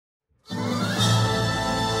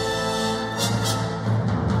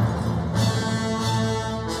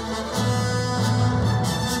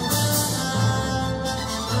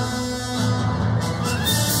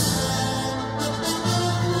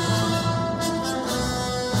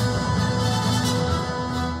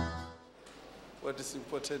is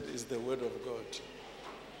important is the Word of God.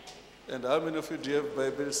 And how many of you do you have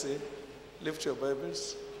Bibles? Say, lift your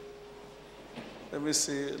Bibles. Let me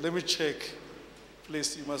see. Let me check.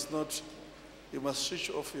 Please, you must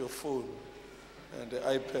switch off your phone and the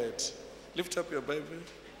iPad. Lift up your Bible.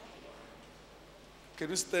 Can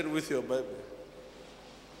you stand with your Bible?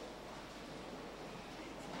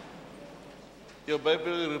 Your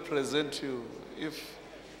Bible will represent you.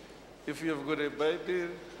 If you have got a Bible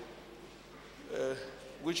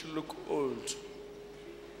which look old,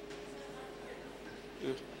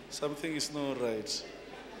 something is not right.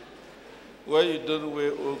 Why you don't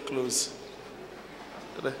wear old clothes?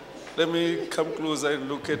 Let me come closer and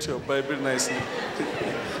look at your Bible nicely.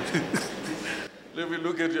 Let me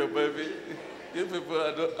look at your Bible. You people,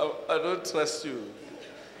 I don't trust you.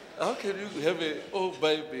 How can you have an old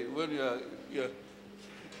Bible when your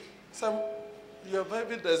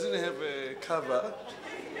Bible doesn't have a cover?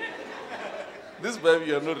 This Bible,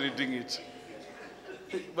 you are not reading it.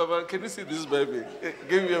 Hey, Baba, can you see this Bible? Hey,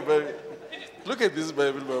 give me your Bible. Look at this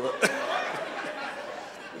Bible, Baba.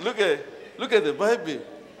 Look at the Bible.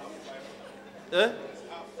 Eh?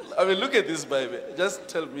 I mean, look at this Bible. Just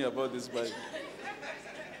tell me about this Bible.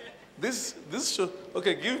 This show.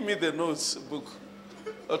 Okay, give me the notes book.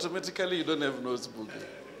 Automatically, you don't have notes book.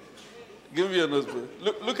 Give me a notebook.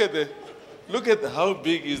 Look at how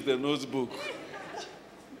big is the notebook.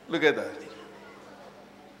 Look at that.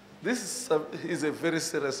 This is a very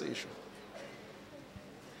serious issue.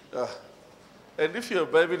 And if your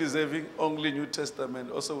Bible is having only New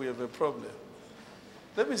Testament, also we have a problem.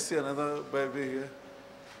 Let me see another Bible here.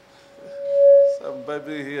 Some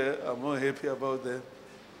Bible here, I'm not happy about them.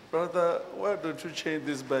 Brother, why don't you change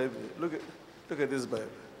this Bible? Look at this Bible.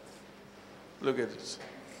 Look at it.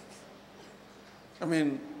 I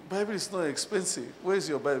mean, Bible is not expensive. Where is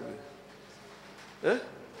your Bible? Eh?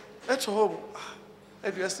 At home.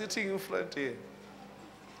 And you are sitting in front here.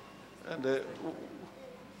 And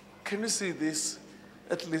can you see this?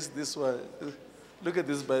 At least this one. Look at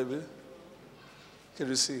this Bible. Can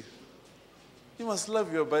you see? You must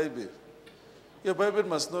love your Bible. Your Bible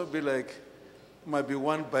must not be like, might be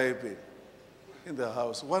one Bible in the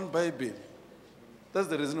house. One Bible. That's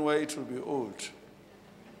the reason why it will be old.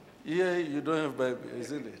 Yeah, you don't have Bible,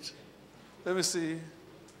 isn't it? Let me see.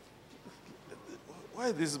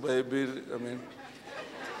 Why this Bible? I mean,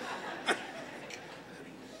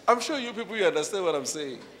 I'm sure you people, you understand what I'm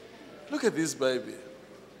saying. Look at this Bible.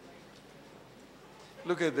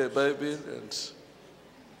 Look at the Bible and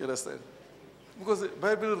you understand? Because the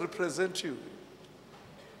Bible represents you.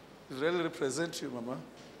 It really represents you, Mama.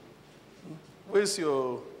 Where's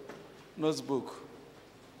your notebook?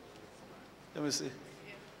 Let me see.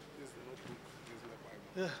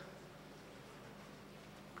 Yeah.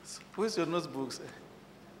 Where's your notebook?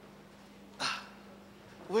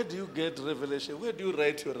 Where do you get revelation? Where do you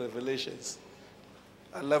write your revelations?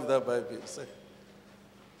 I love that Bible. Say,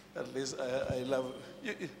 at least I love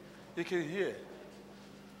it. You can hear.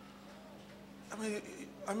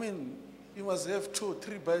 I mean, you must have 2 or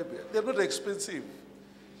 3 Bibles. They're not expensive.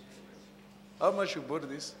 How much you bought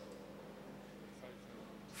this?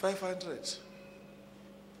 500. It's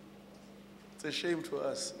a shame to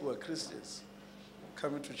us who are Christians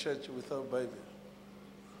coming to church without Bible.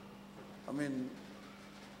 I mean,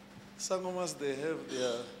 some of us, they have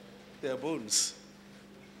their bones.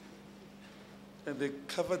 And they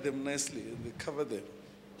cover them nicely. And they cover them.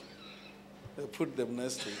 They put them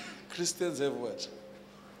nicely. Christians have what?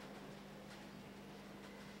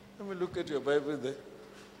 Let me look at your Bible there.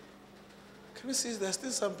 Can you see, there's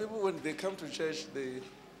still some people, when they come to church,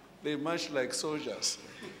 they march like soldiers.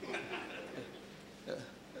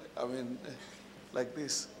 I mean, like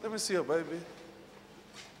this. Let me see your Bible.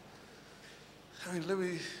 Let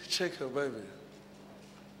me check your Bible.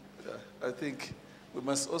 I think we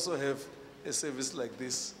must also have a service like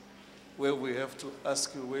this where we have to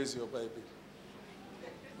ask you, where is your Bible?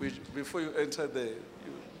 Before you enter there,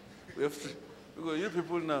 we have to, because you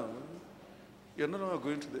people now, you're no longer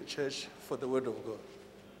going to the church for the Word of God.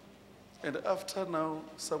 And after now,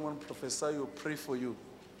 someone prophesy or pray for you.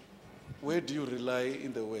 Where do you rely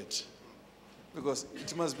in the Word? Because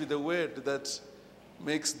it must be the Word that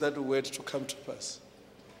makes that Word to come to pass.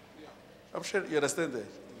 I'm sure you understand that.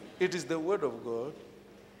 It is the Word of God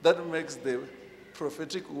that makes the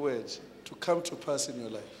prophetic word to come to pass in your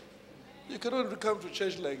life. You cannot come to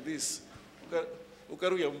church like this.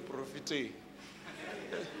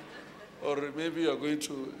 Or maybe you are going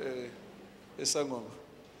to a sangoma.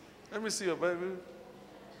 Let me see your Bible,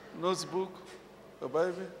 notebook, a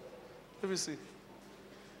Bible. Let me see.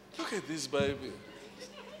 Look at this Bible.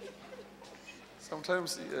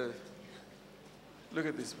 Sometimes Look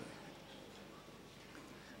at this.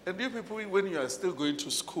 And you people, when you are still going to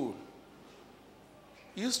school,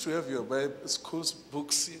 you used to have your Bible, school's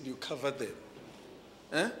books and you cover them.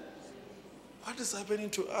 Eh? What is happening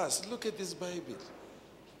to us? Look at this Bible.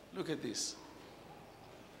 Look at this.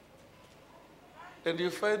 And you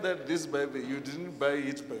find that this Bible, you didn't buy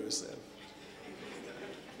it by yourself.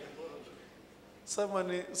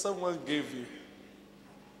 Someone gave you.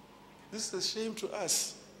 This is a shame to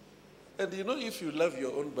us. And you know, if you love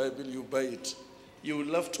your own Bible, you buy it. You will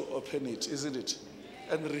love to open it, isn't it?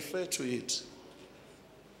 And refer to it.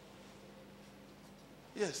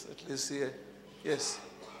 Yes, at least here. Yes.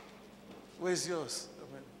 Where's yours?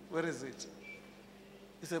 I mean, where is it?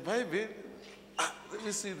 It's a Bible. Let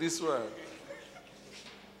me see this one.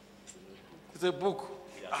 It's a book.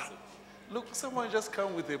 Look, someone just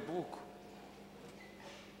come with a book.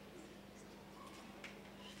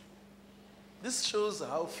 This shows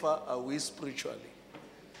how far are we spiritually.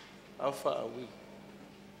 How far are we?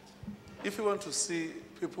 If you want to see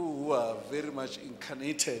people who are very much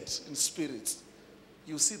incarnated in spirits,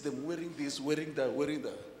 you see them wearing this, wearing that, wearing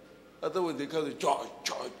that. Otherwise, they call it joy,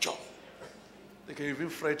 joy, joy. They can even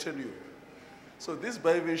frighten you. So this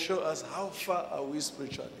Bible shows us how far are we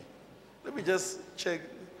spiritually. Let me just check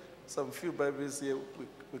some few Bibles here.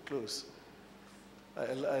 We close.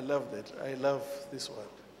 I love that. I love this one.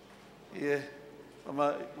 Yeah,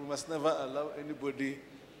 Mama, we must never allow anybody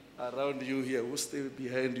around you here who stay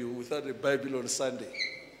behind you without a Bible on Sunday.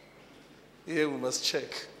 Here we must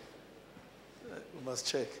check. We must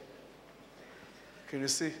check. Can you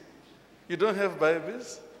see? You don't have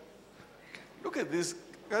Bibles? Look at this.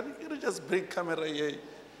 Can you just bring camera here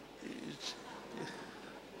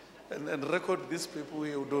and record these people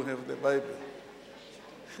here who don't have the Bible?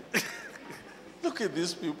 Look at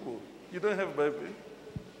these people. You don't have Bible?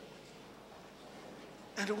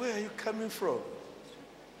 And where are you coming from?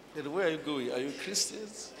 And where are you going? Are you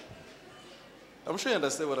Christians? I'm sure you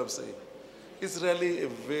understand what I'm saying. It's really a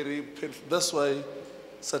very painful. That's why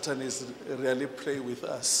Satan is really playing with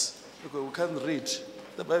us. Because we can't read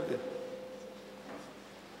the Bible.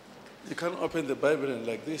 You can't open the Bible and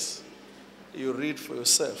like this. You read for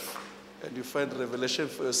yourself. And you find revelation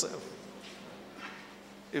for yourself.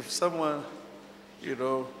 If someone,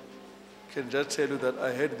 can just tell you that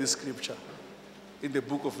I heard this scripture in the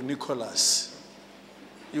book of Nicholas,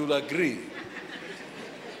 you will agree.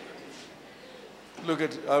 Look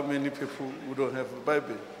at how many people who don't have a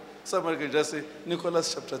Bible. Somebody can just say,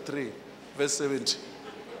 Nicholas chapter 3, verse 70.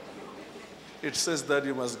 It says that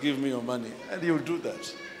you must give me your money. And you will do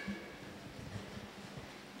that.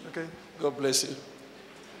 Okay? God bless you.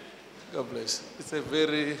 God bless you. It's a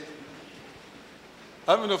very...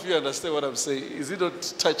 How many of you understand what I'm saying? Is it not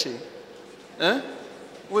touching? Eh?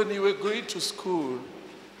 When you were going to school,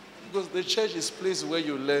 because the church is a place where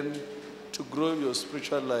you learn to grow your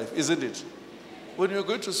spiritual life, isn't it? When you're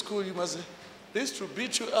going to school, you must say, this to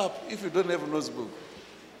beat you up if you don't have a notebook.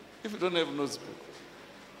 If you don't have a notebook.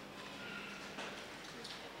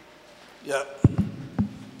 Yeah.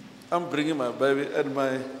 I'm bringing my Bible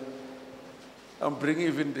and I'm bringing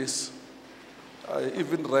even this. I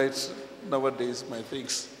even write nowadays my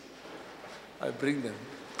things. I bring them.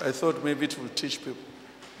 I thought maybe it will teach people.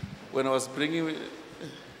 When I was bringing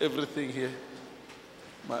everything here,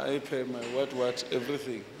 my iPad, my what,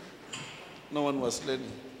 everything, no one was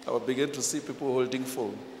learning. I began to see people holding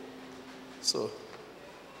phone. So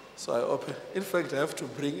I open. In fact, I have to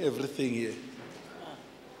bring everything here.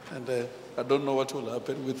 And I don't know what will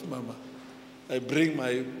happen with Mama. I bring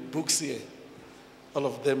my books here, all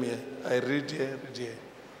of them here. I read here.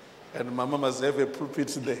 And Mama must have a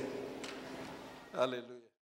pulpit there. Hallelujah.